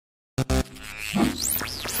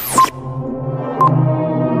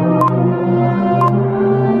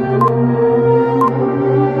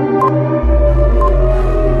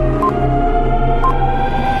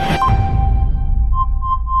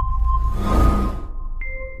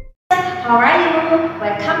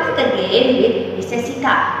again with Mrs.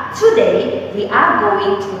 Cinta. Today, we are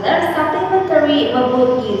going to learn supplementary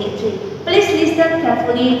workbook Unit 3. Please listen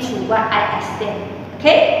carefully to what I explain.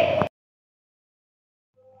 Okay?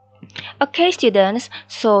 Okay, students.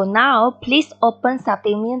 So now, please open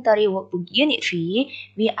supplementary workbook Unit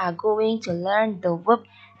 3. We are going to learn the verb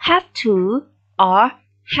have to or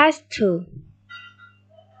has to.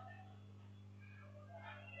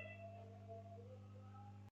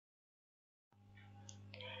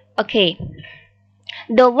 Okay,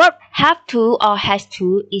 the verb have to or has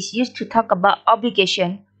to is used to talk about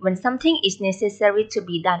obligation when something is necessary to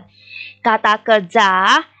be done. Kata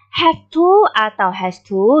kerja have to atau has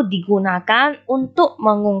to digunakan untuk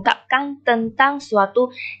mengungkapkan tentang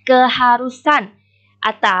suatu keharusan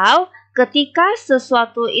atau ketika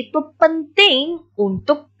sesuatu itu penting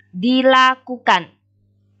untuk dilakukan.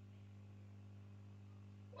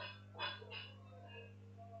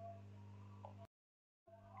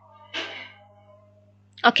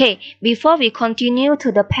 Okay, before we continue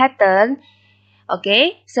to the pattern,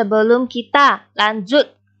 okay, sebelum kita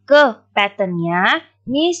lanjut ke patternnya,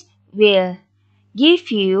 Miss will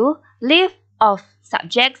give you list of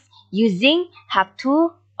subjects using have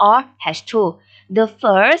to or has to. The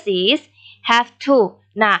first is have to.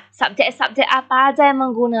 Nah, subjek-subjek apa aja yang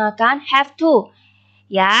menggunakan have to?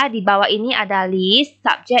 Ya, di bawah ini ada list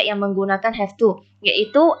subjek yang menggunakan have to,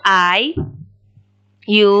 yaitu I,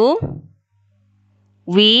 you,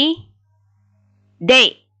 we,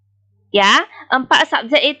 they. Ya, 4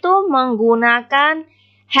 subjek itu menggunakan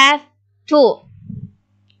have to.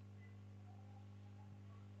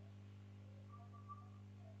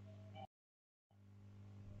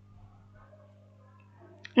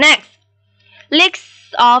 Next, list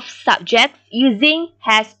of subjects using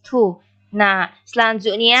has to. Nah,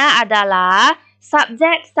 selanjutnya adalah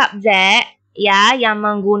subjek-subjek ya yang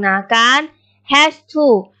menggunakan has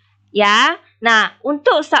to. Ya. Nah,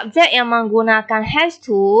 untuk subjek yang menggunakan has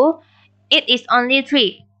to, it is only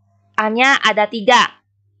 3. Hanya ada 3.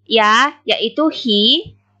 Ya, yaitu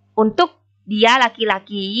he untuk dia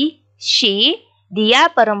laki-laki, she dia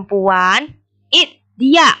perempuan, it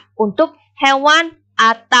dia untuk hewan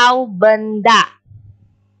atau benda.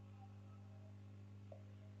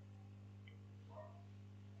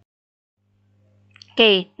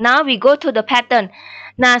 Okay, now we go to the pattern.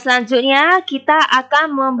 Nah, selanjutnya kita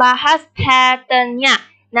akan membahas patternnya.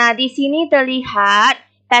 Nah, di sini terlihat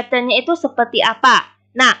patternnya itu seperti apa.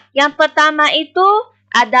 Nah, yang pertama itu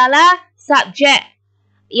adalah subjek.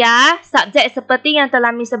 Ya, subjek seperti yang telah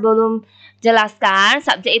Miss sebelum jelaskan.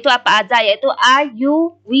 Subjek itu apa aja? Yaitu I,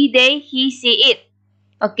 you, we, they, he, she, it.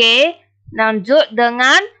 Oke, lanjut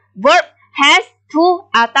dengan verb has to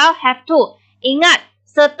atau have to. Ingat,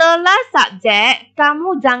 setelah subjek,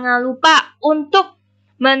 kamu jangan lupa untuk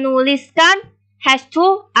menuliskan has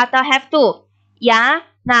to atau have to. Ya,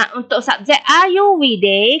 nah untuk subjek are you, we,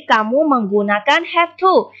 they, kamu menggunakan have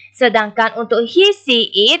to. Sedangkan untuk he,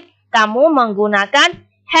 she, it, kamu menggunakan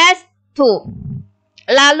has to.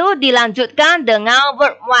 Lalu dilanjutkan dengan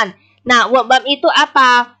verb 1. Nah, verb 1 itu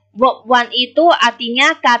apa? Verb 1 itu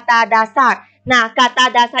artinya kata dasar. Nah,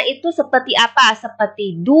 kata dasar itu seperti apa?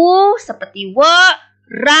 Seperti do, seperti work,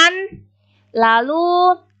 run,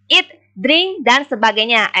 lalu eat, drink, dan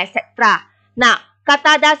sebagainya, etc. Nah,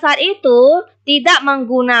 kata dasar itu tidak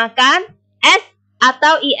menggunakan s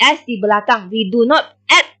atau es di belakang. We do not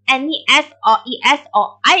add any s or es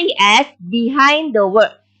or ies behind the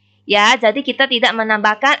word. Ya, jadi kita tidak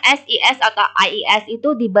menambahkan ses atau ies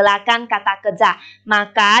itu di belakang kata kerja.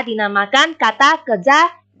 Maka dinamakan kata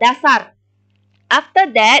kerja dasar. After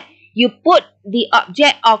that, you put the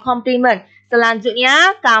object or complement.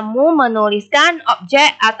 Selanjutnya, kamu menuliskan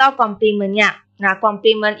objek atau komplimennya. Nah,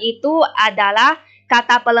 komplement itu adalah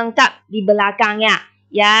kata pelengkap di belakangnya.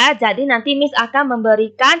 Ya, jadi nanti Miss akan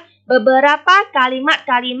memberikan beberapa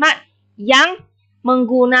kalimat-kalimat yang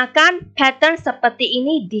menggunakan pattern seperti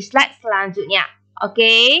ini di slide selanjutnya.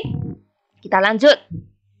 Oke, kita lanjut.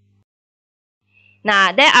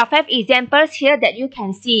 Nah, there are 5 examples here that you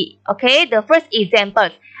can see. Okay, the first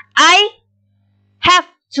example. I have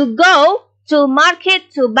to go to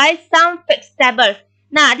market to buy some vegetables.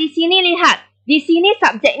 Nah, di sini lihat. Di sini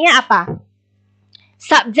subjeknya apa?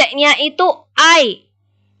 Subjeknya itu I.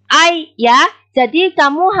 I ya. Jadi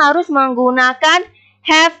kamu harus menggunakan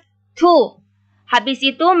have to. Habis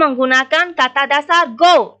itu menggunakan kata dasar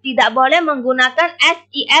go. Tidak boleh menggunakan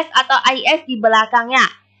ses atau is di belakangnya.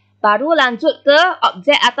 Baru lanjut ke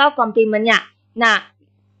objek atau komplimennya. Nah,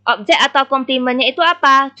 objek atau komplimennya itu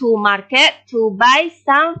apa? To market, to buy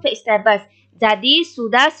some vegetables. Jadi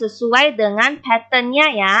sudah sesuai dengan patternnya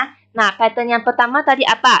ya. Nah, pattern yang pertama tadi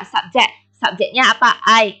apa? Subjek. Subjeknya apa?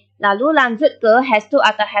 I. lalu lanjut ke has to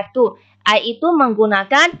atau have to. I itu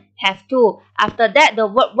menggunakan have to. After that, the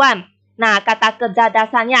verb want. Nah, kata kerja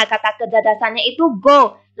dasarnya itu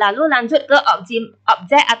go. Lalu lanjut ke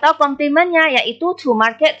objek atau komplementnya, yaitu to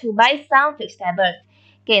market, to buy some vegetables.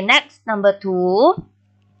 Okay, next, number 2.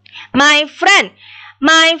 My friend.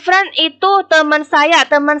 My friend itu teman saya.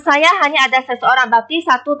 Teman saya hanya ada seseorang, berarti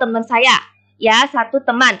satu teman saya. Ya, satu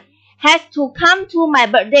teman. Has to come to my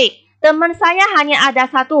birthday. Teman saya hanya ada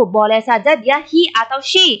satu. Boleh saja dia he atau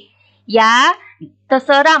she. Ya,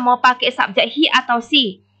 terserah mau pakai subjek he atau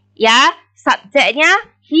she. Ya, subjeknya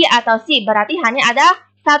he atau she. Berarti hanya ada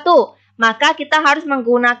satu. Maka kita harus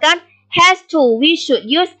menggunakan has to. We should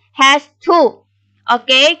use has to.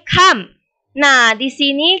 Oke, come. Nah, di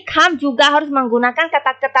sini come juga harus menggunakan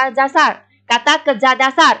kata-kata dasar. Kata kerja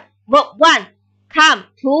dasar. Verb one. Come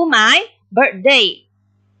to my birthday.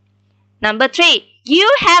 Number 3. You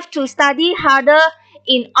have to study harder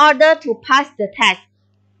in order to pass the test.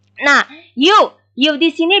 Nah, you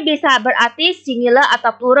di sini bisa berarti singular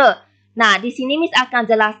atau plural. Nah, di sini Miss akan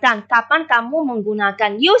jelaskan kapan kamu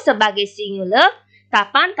menggunakan you sebagai singular,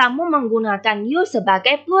 kapan kamu menggunakan you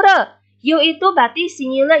sebagai plural. You itu berarti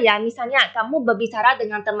singular ya. Misalnya kamu berbicara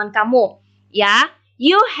dengan teman kamu. Ya,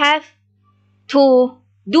 you have to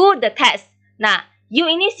do the test. Nah, you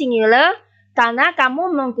ini singular karena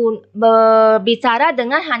kamu berbicara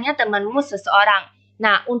dengan hanya temanmu seseorang.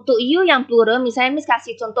 Nah, untuk you yang plural, misalnya Miss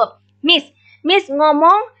kasih contoh. Miss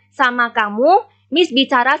ngomong sama kamu, Miss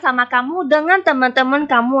bicara sama kamu dengan teman-teman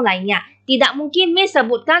kamu lainnya. Tidak mungkin Miss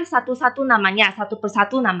sebutkan satu-satu namanya, satu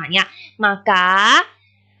persatu namanya. Maka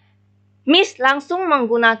Miss langsung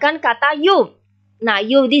menggunakan kata you. Nah,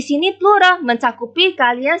 you di sini plural, mencakupi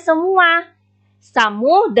kalian semua.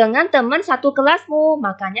 Kamu dengan teman satu kelasmu,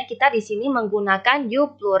 makanya kita di sini menggunakan you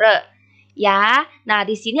plural. Ya, nah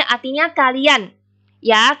di sini artinya kalian.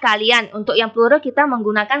 Ya, kalian. Untuk yang plural kita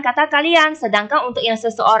menggunakan kata kalian, sedangkan untuk yang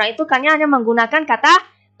seseorang itu kalian hanya menggunakan kata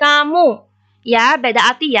kamu. Ya, beda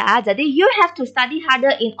arti ya. Jadi you have to study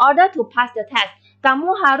harder in order to pass the test.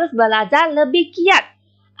 Kamu harus belajar lebih giat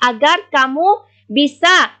agar kamu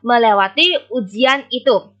bisa melewati ujian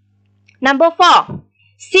itu. Number 4.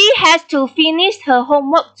 She has to finish her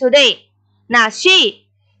homework today. Nah, she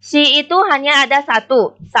itu hanya ada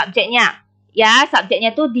satu subjeknya. Ya,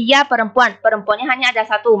 subjeknya itu dia perempuan. Perempuannya hanya ada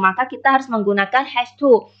satu. Maka kita harus menggunakan has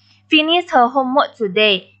to. Finish her homework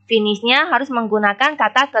today. Finishnya harus menggunakan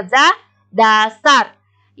kata kerja dasar.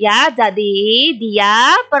 Ya, jadi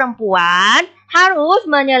dia perempuan harus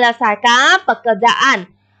menyelesaikan pekerjaan.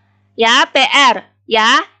 Ya, PR.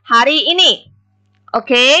 Ya, hari ini.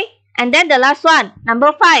 Okay. And then the last one. Number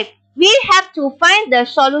 5. We have to find the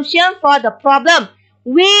solution for the problem.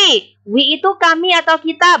 We itu kami atau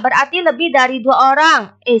kita. Berarti lebih dari 2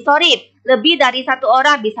 orang. Lebih dari 1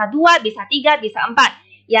 orang. Bisa 2, bisa 3, bisa 4.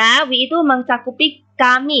 Ya, we itu mencakupi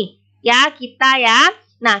kami. Ya, kita ya.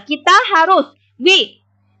 Nah, kita harus. We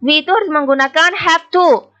itu harus menggunakan have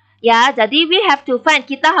to. Ya, jadi we have to find.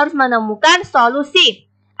 Kita harus menemukan solusi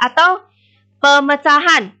atau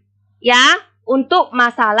pemecahan ya untuk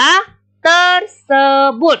masalah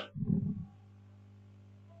tersebut.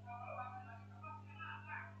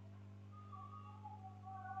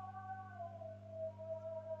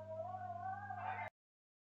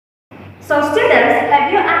 So students, have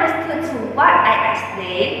you understood to what I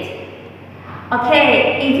explained?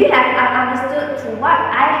 Okay, if you have understood to what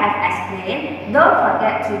I have explained, don't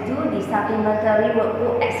forget to do the supplementary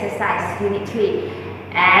workbook exercise unit 3.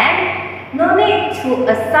 And no need to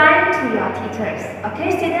assign to your teachers.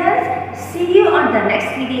 Okay students, see you on the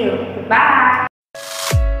next video. Goodbye.